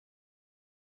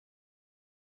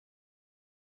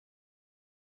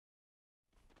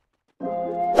Swear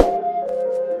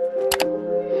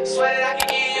that I can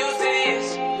get used to this.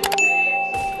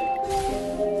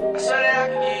 I swear that I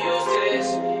can get used to this.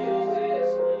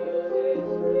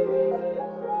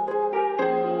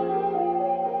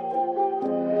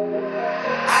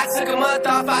 I took a month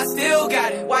off, I still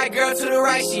got it. White girl to the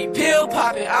right, she pill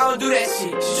popping. I don't do that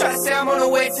shit. She try to say I'm on the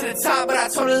way to the top, but I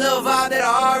told her little vibe that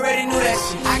I already knew that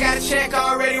shit. I got a check,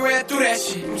 I already ran through that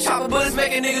shit. Chopper bullets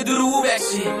make a nigga do the woo back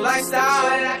shit. Lifestyle, I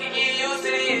swear that I can get used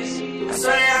to this. I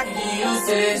swear that I can get used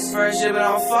to this. First shit, but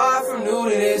I'm far from new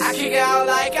to this. I kick it out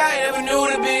like I ain't never knew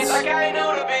the bitch. Like I ain't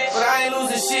knew the bitch. But I ain't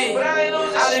losing shit.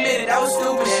 I'll admit it, that was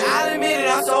stupid shit. I'll admit it,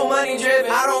 I'm so money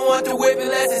driven. I don't want the whip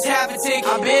unless it's half a ticket.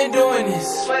 I've been doing this.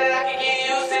 I swear that I can get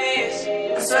used to this.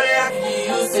 I swear that I can get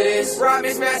used to this. Rob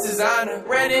mismatch designer.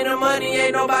 Ran into money,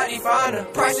 ain't nobody find her.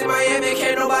 Price in Miami,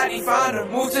 can't nobody find her.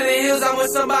 Move to the hills, I'm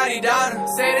with somebody down her.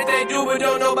 Say that they do, but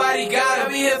don't nobody got her. I'll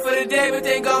be here for the day, but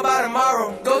they gone by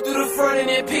tomorrow. Go through the front and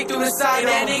then peek through the side. And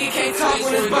that nigga can't talk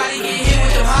when his body get hit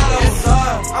with them hollows.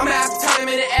 I'ma have to time him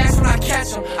in the ass when I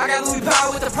catch him. I got Louis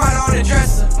Power with the Prada on the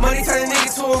dresser. Money turn a nigga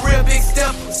to a real big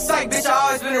step. Psych, bitch, I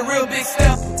always been a real big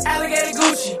step. Alligator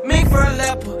Gucci, mink for a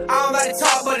leopard. I don't like to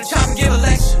talk, but the chopper give a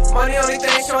lecture. Money only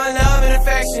thing showing love and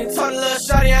affection. Told a little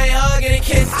shawty I ain't hugging and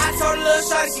kissing. I told a little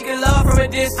shawty she can love from a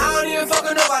distance. I don't even fuck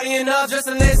with nobody enough just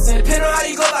to listen. Depending on how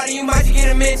you go about it, you might just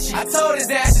get a mention. I told his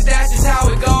ass that's just how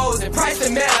it goes. And price the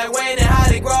man like Wayne and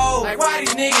Holly Grove. Like why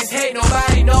these niggas hate,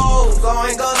 nobody knows.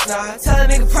 Going ghost now. Tell a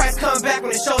nigga price come back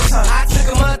when it's showtime. I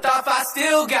took a month off, I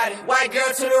still got it. White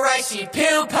girl to the right, she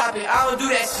pill popping. I don't do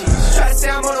that shit. She try to say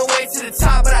I'm on the way to the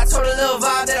top, but I told her little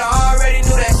vibe that I already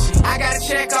knew that shit. I got a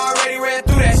check, I already ran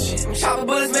through that shit. Chopper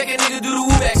bullets make a nigga do the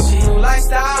woo back shit. New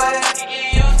lifestyle, I swear that I can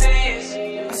get used to this.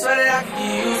 I swear that I can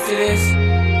get used to this.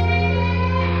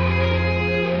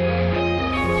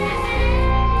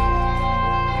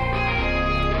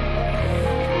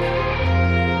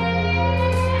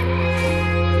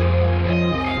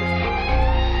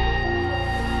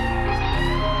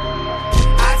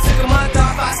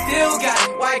 Still got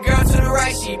it. White girl to the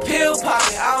right, she pill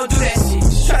popping. I don't do that shit.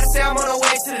 She try to say I'm on the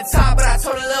way to the top, but I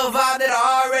told her little vibe that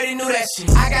I already knew that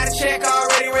shit. I got a check, I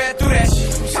already ran through that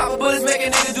shit. Chopper bullets make a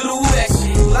nigga do the woo back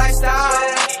shit. New lifestyle, I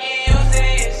swear that I can get used to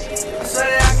this. I swear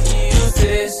that I can get used to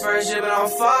this. First shit, but I'm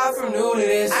far from new to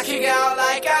this. I kick it out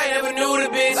like I ain't never knew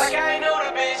the bitch. Like I ain't knew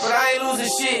the bitch. But I ain't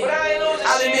losing shit.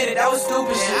 I'll admit it, that was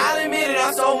stupid shit. I'll admit it,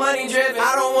 I'm so money driven.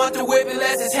 I don't want the whip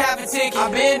unless it's half a ticket.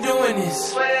 I've been doing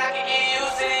this. I swear that I can get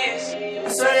used to this. I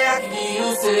swear that I can get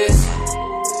used to this.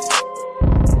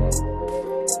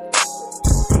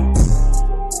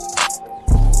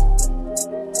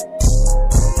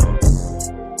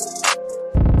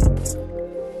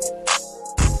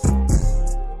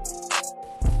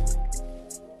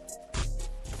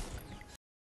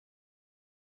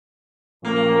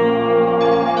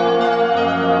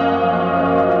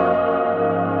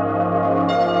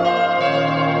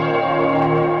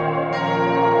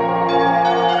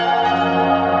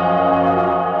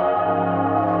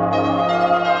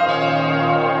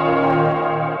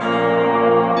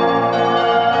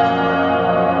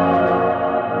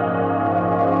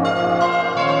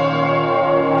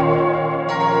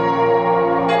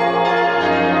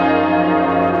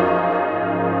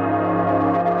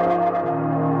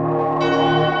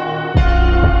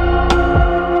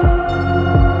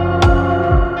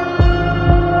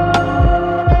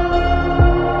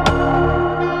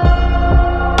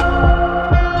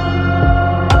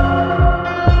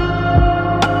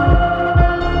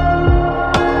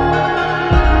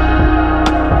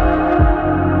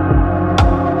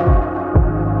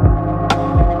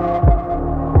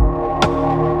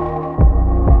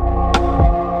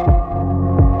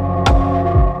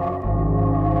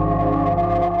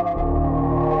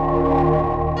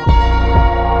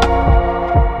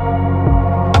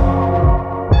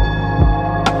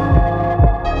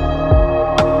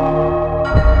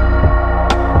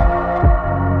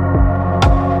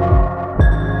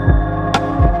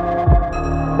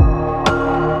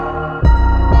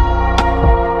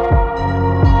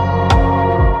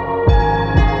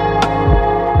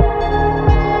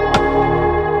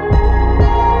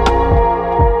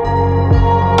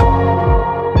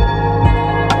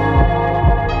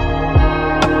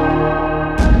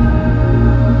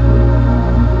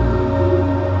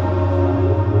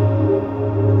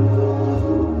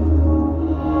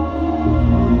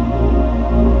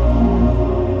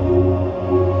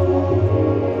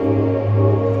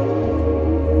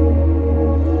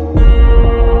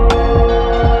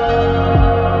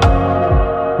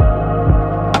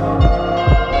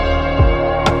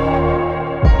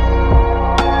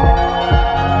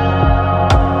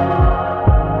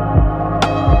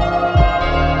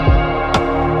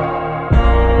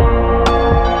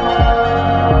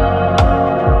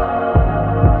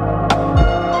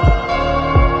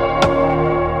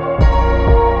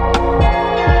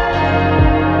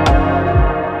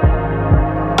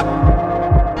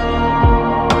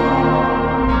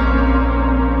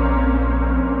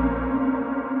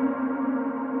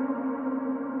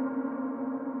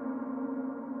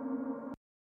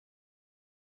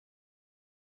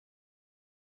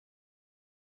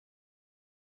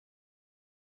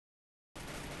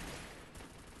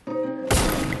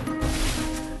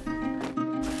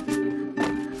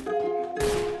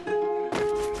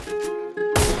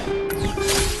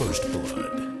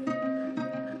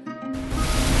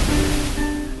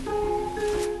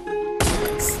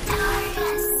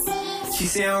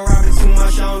 say I'm rapping too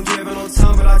much, I don't give her no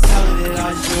time, but I tell her that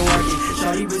I just been working.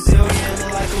 Shawty Brazilian,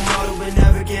 look like a model, but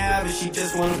never can have it, she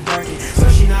just wanna work it. So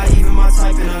she not even my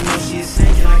type, and I know she a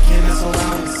snake, and I can't mess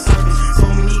around with the surface. So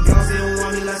many girls, they don't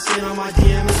want me, last shit on my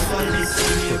DM is flooded, they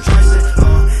see me in person.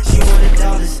 She wanted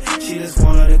dollars, she just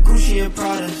wanted the Gucci and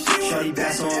Prada. Shawty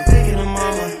bad, so I'm picking her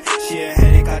mama. She a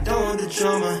headache, I don't want the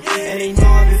drama. And they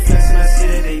know I've been flexing, I see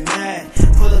that they mad.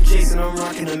 Pull up Jason, I'm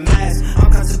rocking a mask.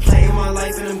 I'm contemplating my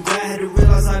life and I'm glad. Had to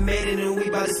realize I made it and we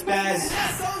bout to spaz.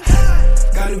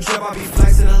 Got a new job, I be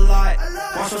flexing a lot.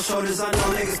 Watch my shoulders, I know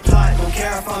niggas plot. Don't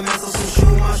care if I mess up some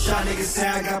shoot my shot. Niggas say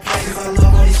I got play cause I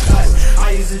love all these cuts.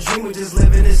 I used to dream of just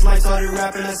living this life. Started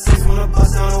rapping at 6 when I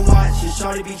bust down a watch. And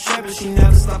shawty be trapping, she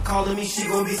never stop calling me. She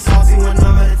gon' be salty when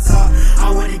I'm at the top.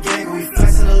 I'm with the gang, we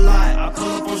flexing a lot. I pull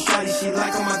up on shawty, she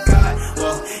like, oh my god.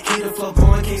 Well, keep the flow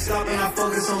going, can't stop and I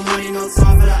focus on money, no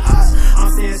time for the odds.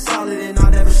 I'm staying solid and I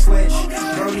never switch.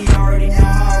 Brody already know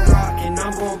how I rock. And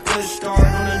I'm gon' push start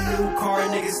on a new car.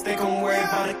 Niggas think I'm worried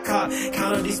about a cop.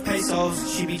 Count up these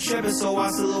pesos. She be trippin', so I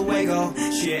still luego.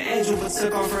 She an angel, but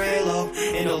took off her halo.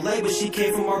 Ain't no label, she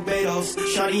came from Barbados.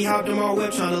 Shawty hopped in my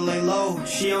whip, tryna lay low.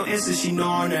 She on Insta, she know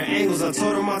on her angles. I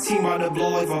told her my team about to blow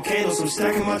like volcanoes. I'm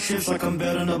stacking my trips like I'm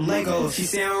building up Legos. She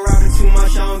say I'm rapping too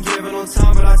much, I don't give her no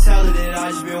time, but I tell her that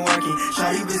I just been working.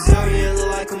 Shawty Brazilian,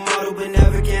 look like a model, but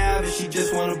never can have it. She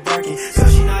just wanna work it. So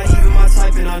she not even my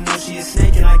type, and I know she a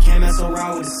snake, and I can't mess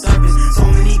around with the surface. So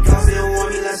many girls, they don't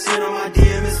want me, last shit on my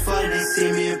DM is flooded. They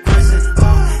see me in person.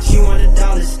 She wanted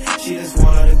dollars, she just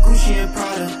wanted the Gucci and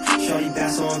Prada. Shawty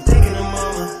bad, so I'm thinking of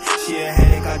mama. She a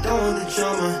headache, I don't want the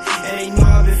drama. And they know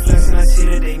I've been flexing, I see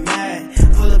that they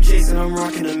mad. Pull up Jason, I'm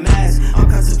rocking a mask. I'm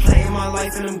contemplating my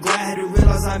life and I'm glad. Had to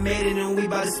realize I made it and we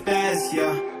bout to spaz,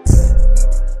 yeah.